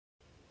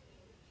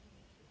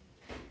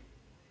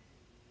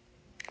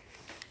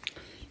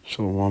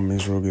Shalom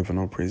Israel, giving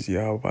all praise to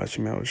Yahweh,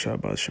 Bashim El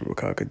Shabbat, Shem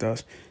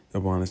Rakakadas, the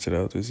bonus to the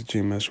elders, the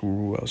GMS who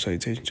rule out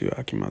salutation to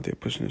Akim out there,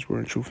 pushing this word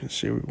in truth and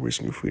sincerity,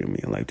 risking freedom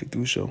and life to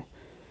do so.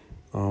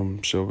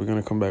 So we're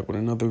gonna come back with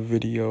another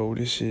video.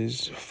 This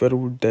is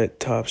federal debt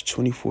tops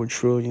 24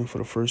 trillion for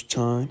the first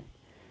time.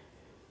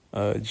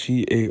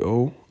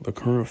 GAO, the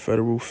current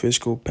federal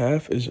fiscal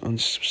path is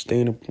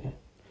unsustainable.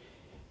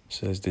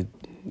 Says that,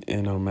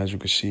 and as you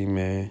can see,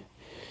 man,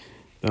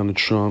 Donald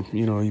Trump,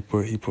 he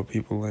put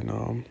people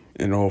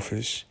in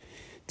office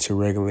to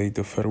regulate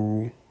the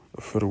Federal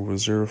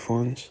Reserve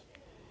funds,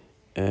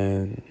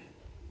 and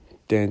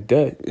then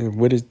debt. And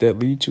what does that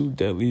lead to?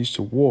 That leads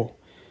to war,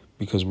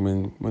 because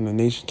when a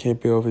nation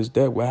can't pay off its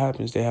debt, what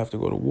happens? They have to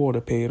go to war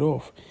to pay it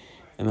off,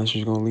 and that's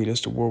what's gonna lead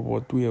us to World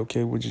War III.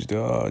 Okay, which is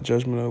the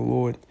judgment of the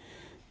Lord.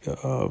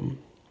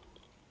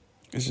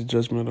 It's the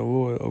judgment of the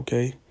Lord.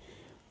 Okay,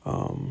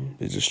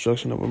 the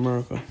destruction of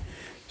America.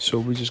 So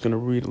we're just gonna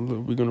read a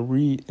little. We're gonna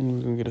read and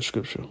we're gonna get a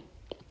scripture.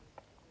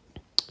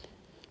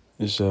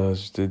 It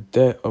says the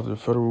debt of the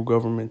federal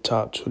government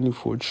topped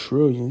 24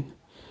 trillion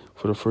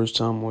for the first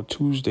time on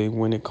Tuesday,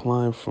 when it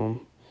climbed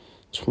from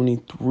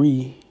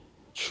 23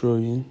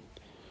 trillion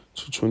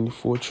to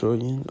 24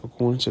 trillion,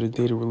 according to the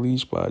data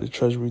released by the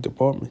Treasury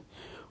Department.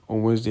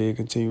 On Wednesday, it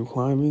continued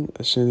climbing,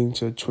 ascending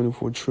to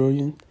 24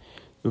 trillion.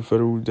 The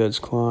federal debt's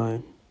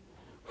climb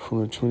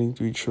from the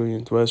 23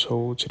 trillion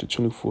threshold to the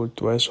 24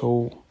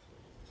 threshold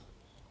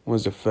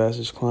was the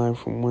fastest climb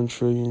from $1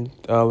 trillion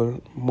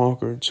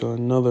marker to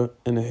another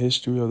in the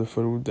history of the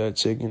federal debt,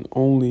 taking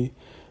only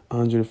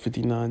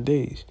 159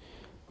 days.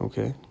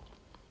 Okay,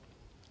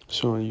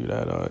 showing you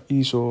that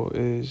Esau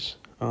is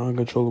an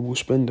uncontrollable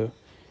spender.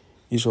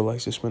 Esau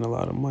likes to spend a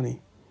lot of money.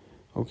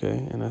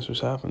 Okay, and that's what's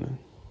happening.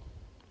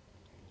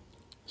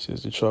 It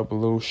says the chart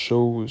below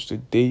shows the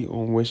date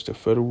on which the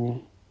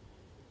federal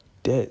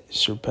debt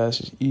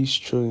surpasses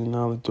each $1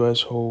 trillion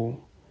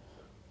threshold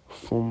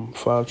from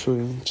 5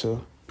 trillion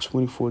to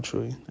 24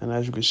 trillion. And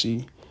as you can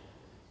see,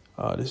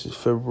 this is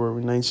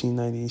February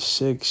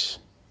 1996.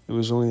 It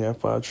was only at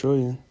 5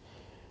 trillion,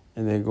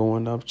 and they're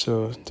going up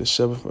to the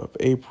 7th of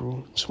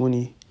April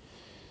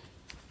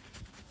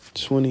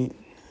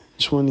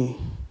 2020.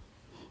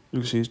 You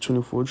can see it's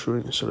 24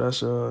 trillion. So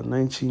that's a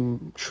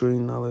 $19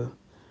 trillion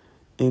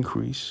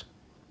increase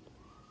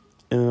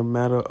in a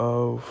matter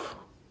of,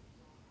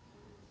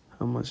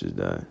 how much is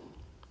that?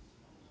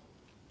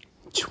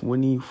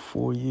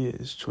 24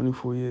 years.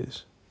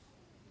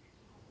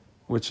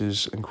 Which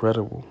is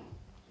incredible.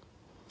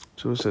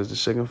 So it says the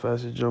second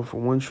fastest jump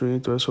from 1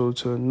 trillion threshold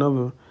to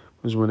another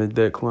was when the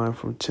debt climbed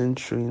from $10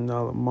 trillion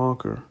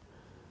marker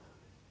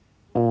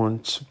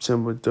on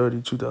September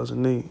 30,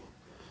 2008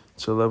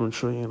 to 11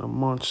 trillion on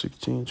March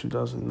 16,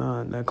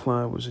 2009. That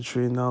climb was $1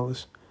 trillion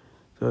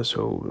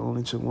threshold. It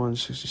only took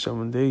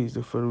 167 days.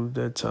 The federal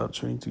debt topped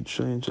 22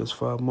 trillion just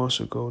 5 months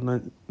ago,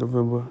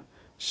 November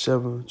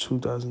 7,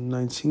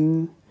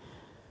 2019.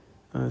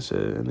 I said,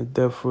 and the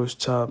debt first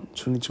topped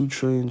 22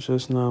 trillion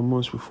just 9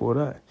 months before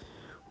that,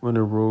 when it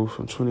rose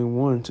from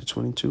 21 to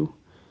 22.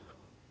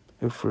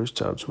 It first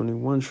topped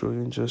 21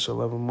 trillion just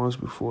 11 months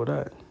before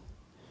that.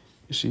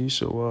 You see,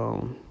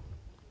 so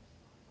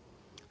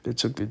it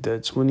took the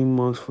debt 20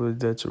 months for the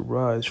debt to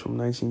rise from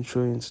 19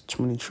 trillion to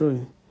 20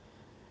 trillion.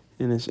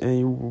 In its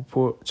annual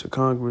report to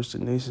Congress, the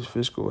nation's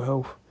fiscal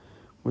health,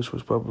 which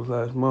was published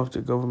last month, the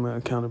Government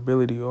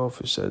Accountability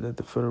Office said that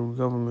the federal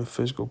government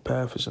fiscal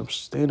path is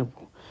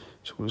unsustainable.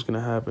 So what's going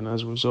to happen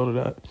as a result of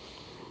that?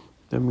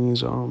 That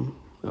means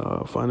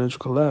financial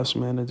collapse,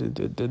 man.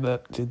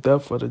 The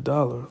death of the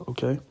dollar,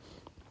 okay?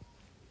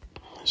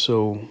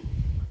 So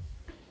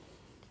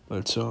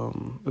let's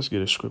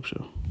get a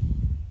scripture.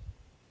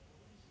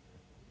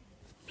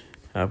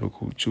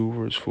 Habakkuk 2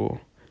 verse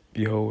 4.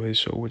 Behold, his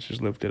soul which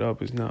is lifted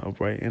up is not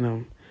upright in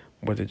him,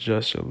 but the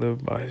just shall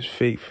live by his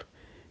faith.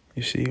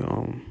 You see,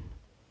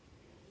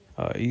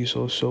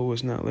 Esau's soul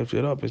is not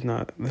lifted up. It's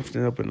not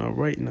lifted up and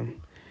upright in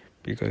him,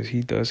 because he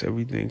does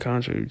everything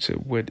contrary to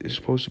what is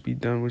supposed to be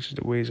done, which is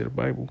the ways of the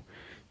Bible.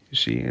 You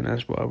see, and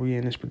that's why we're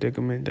in this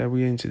predicament that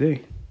we're in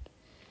today.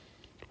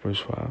 Verse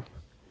 5.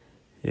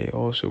 Yea,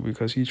 also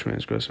because he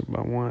transgressed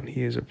by one,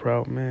 he is a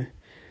proud man,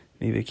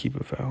 neither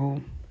keepeth at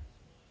home,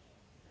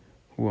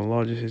 who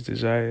enlarges his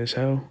desire as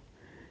hell,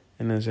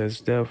 and is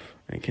as death,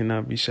 and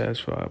cannot be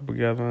satisfied, but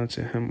gather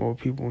unto him all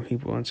people, and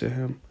heap unto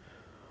him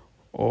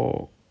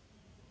all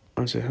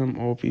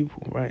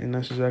people, right? And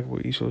that's exactly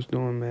what Esau's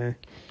doing, man.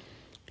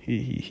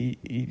 He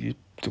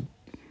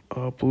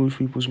pollutes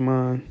people's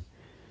mind,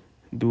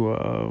 do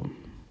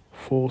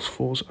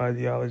false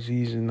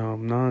ideologies and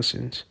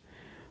nonsense,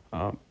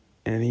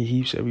 and he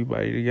heaps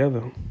everybody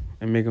together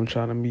and make them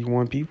try to be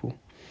one people.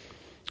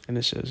 And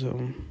it says,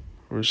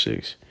 verse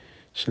 6,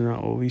 shall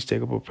not all these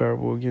take up a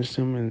parable against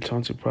him, and a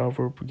taunted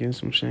proverb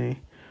against him, saying,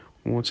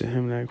 woe to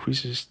him that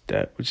increases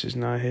that which is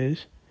not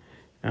his,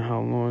 and how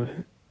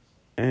long,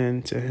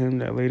 and to him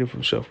that ladeth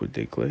himself with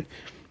thick clay.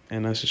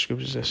 And that's the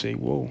scriptures that say,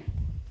 woe.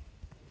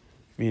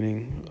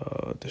 Meaning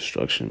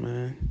destruction,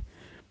 man,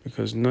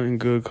 because nothing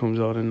good comes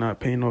out of not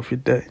paying off your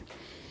debt.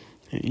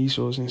 and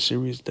Esau is in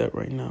serious debt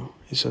right now.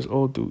 It says,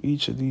 although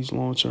each of these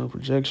long-term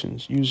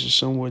projections uses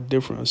somewhat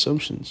different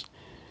assumptions,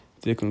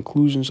 their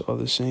conclusions are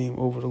the same.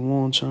 Over the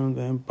long term,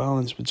 the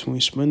imbalance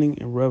between spending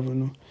and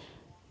revenue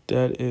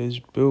that is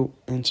built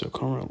into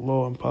current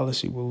law and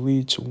policy will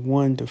lead to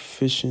one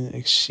deficit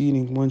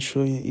exceeding $1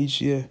 trillion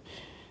each year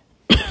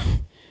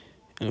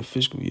in the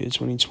fiscal year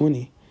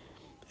 2020,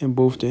 and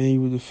both the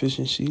annual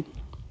deficiency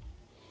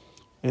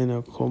and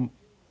a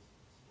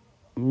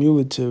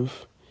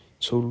cumulative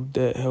total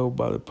debt held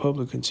by the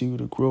public continue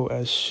to grow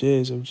as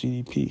shares of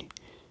GDP.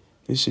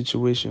 This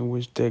situation in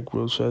which debt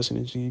grows faster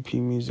than GDP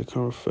means the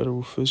current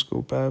federal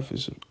fiscal path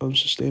is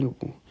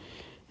unsustainable,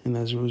 and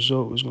as a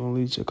result, it's going to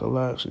lead to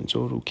collapse and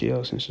total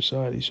chaos in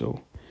society.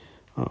 So,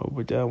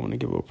 with that, I want to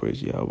give all praise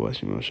to Yahweh,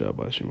 Shemo,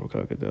 Shabbat, Shemo,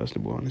 Kakadas,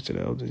 the honor to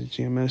the elders of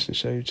GMS, and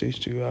salutations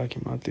to you,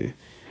 Hakim, out there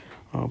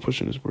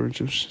pushing this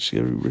virtue. See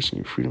every risk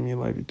and freedom in your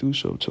life to do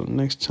so. Till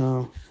next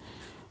time,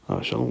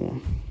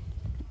 Shalom.